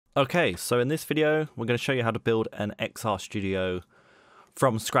Okay, so in this video, we're going to show you how to build an XR Studio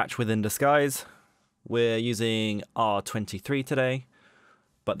from scratch within Disguise. We're using R23 today,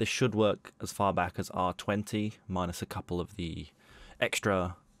 but this should work as far back as R20, minus a couple of the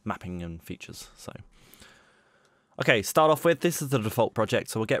extra mapping and features. So, okay, start off with, this is the default project,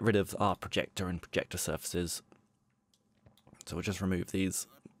 so we'll get rid of our projector and projector surfaces. So we'll just remove these,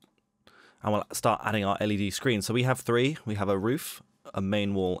 and we'll start adding our LED screen. So we have three. We have a roof, a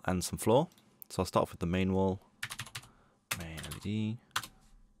main wall, and some floor. So I'll start off with the main wall, main LED,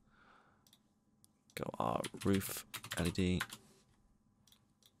 go our roof LED,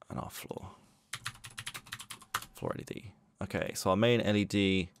 and our floor LED. Okay, so our main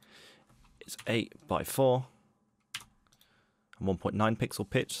LED is 8 by 4 and 1.9 pixel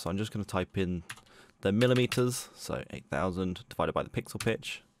pitch. So I'm just going to type in the millimeters, so 8,000 divided by the pixel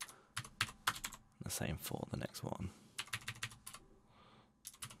pitch. The same for the next one,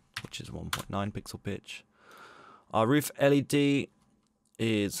 which is 1.9 pixel pitch. Our roof LED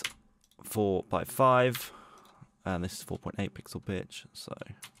is 4 by 5, and this is 4.8 pixel pitch. So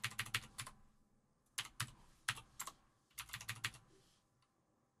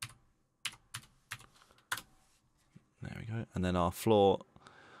there we go. And then our floor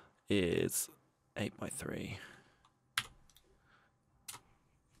is 8 by 3.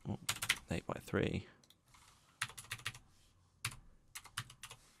 8 by 3.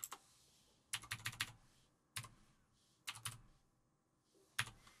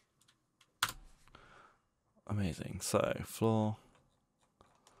 Amazing. So floor,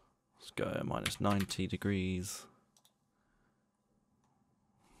 let's go minus 90 degrees.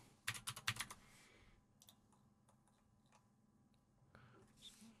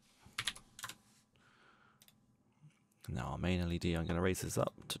 Now our main LED, I'm going to raise this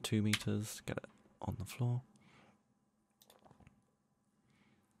up to 2 meters, get it on the floor.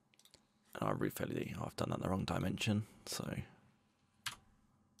 And our roof LED, oh, I've done that in the wrong dimension, so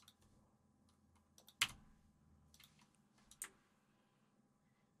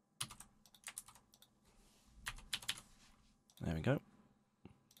there we go.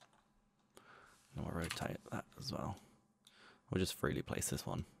 And we'll rotate that as well. We'll just freely place this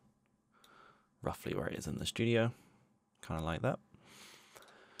one roughly where it is in the studio. Kind of like that.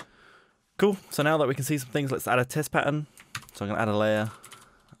 Cool. So now that we can see some things, let's add a test pattern. So I'm going to add a layer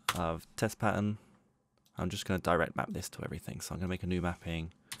of test pattern. I'm just going to direct map this to everything. So I'm going to make a new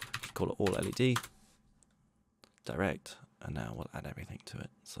mapping, call it all LED, direct, and now we'll add everything to it.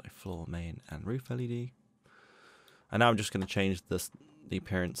 So floor, main, and roof LED. And now I'm just going to change the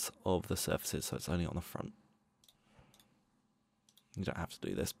appearance of the surfaces so it's only on the front. You don't have to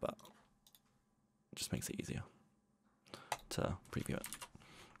do this, but it just makes it easier to preview it.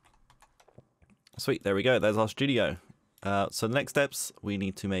 Sweet, there we go. There's our studio. So the next steps, we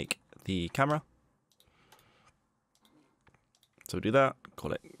need to make the camera. So we'll do that,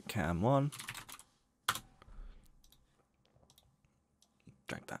 call it cam1.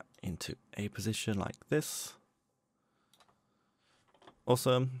 Drag that into a position like this.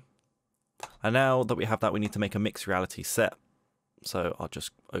 Awesome. And now that we have that, we need to make a mixed reality set. So I'll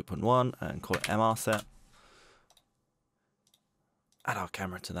just open one and call it MR set. Add our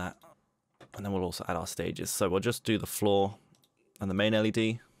camera to that, and then we'll also add our stages. So we'll just do the floor and the main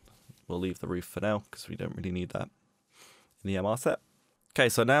LED. We'll leave the roof for now because we don't really need that in the MR set. Okay,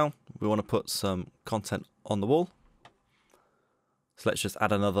 so now we want to put some content on the wall. So let's just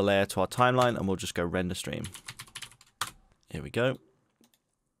add another layer to our timeline, and we'll just go render stream. Here we go.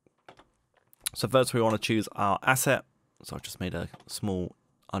 So first we want to choose our asset. So I've just made a small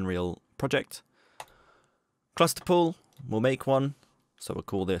Unreal project. Cluster pool, we'll make one. So we'll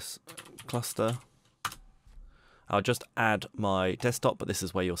call this cluster. I'll just add my desktop, but this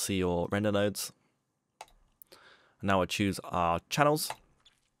is where you'll see your render nodes. And now I choose our channels.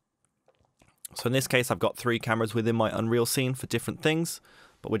 So in this case, I've got 3 cameras within my Unreal scene for different things,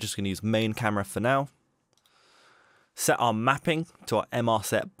 but we're just going to use main camera for now. Set our mapping to our MR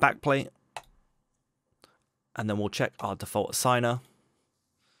set backplate. And then we'll check our default assigner.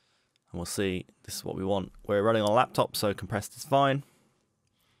 And we'll see this is what we want. We're running on a laptop, so compressed is fine.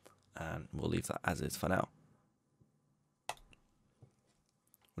 And we'll leave that as is for now.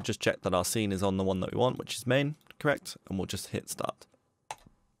 We'll just check that our scene is on the one that we want, which is main, correct? And we'll just hit start.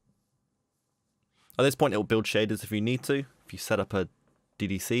 At this point, it will build shaders if you need to. If you set up a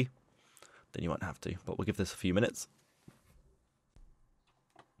DDC, then you won't have to, but we'll give this a few minutes.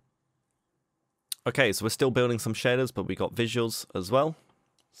 Okay, so we're still building some shaders, but we got visuals as well.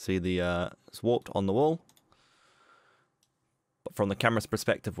 See it's warped on the wall. But from the camera's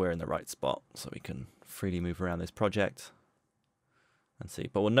perspective, we're in the right spot, so we can freely move around this project and see.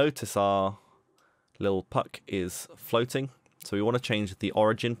 But we'll notice our little puck is floating. So we want to change the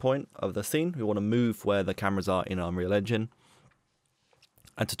origin point of the scene. We want to move where the cameras are in Unreal Engine.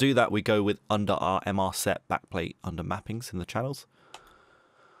 And to do that, we go with under our MR set backplate under mappings in the channels.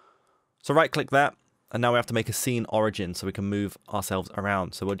 So right click that. And now we have to make a scene origin so we can move ourselves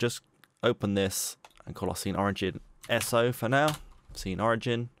around. So we'll just open this and call our scene origin SO for now. Scene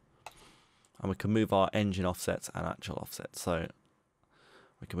origin. And we can move our engine offsets and actual offsets. So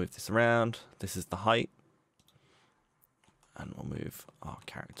we can move this around. This is the height. And we'll move our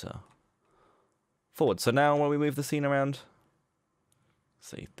character forward. So now when we move the scene around,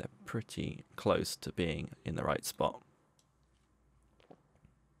 see, they're pretty close to being in the right spot.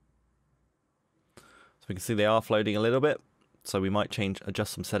 So we can see they are floating a little bit. So we might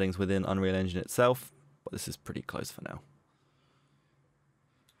adjust some settings within Unreal Engine itself, but this is pretty close for now.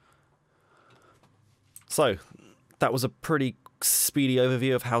 So that was a pretty speedy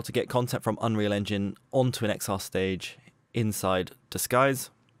overview of how to get content from Unreal Engine onto an XR stage inside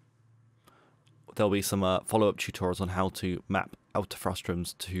Disguise. There'll be some follow-up tutorials on how to map outer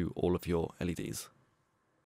frustrums to all of your LEDs.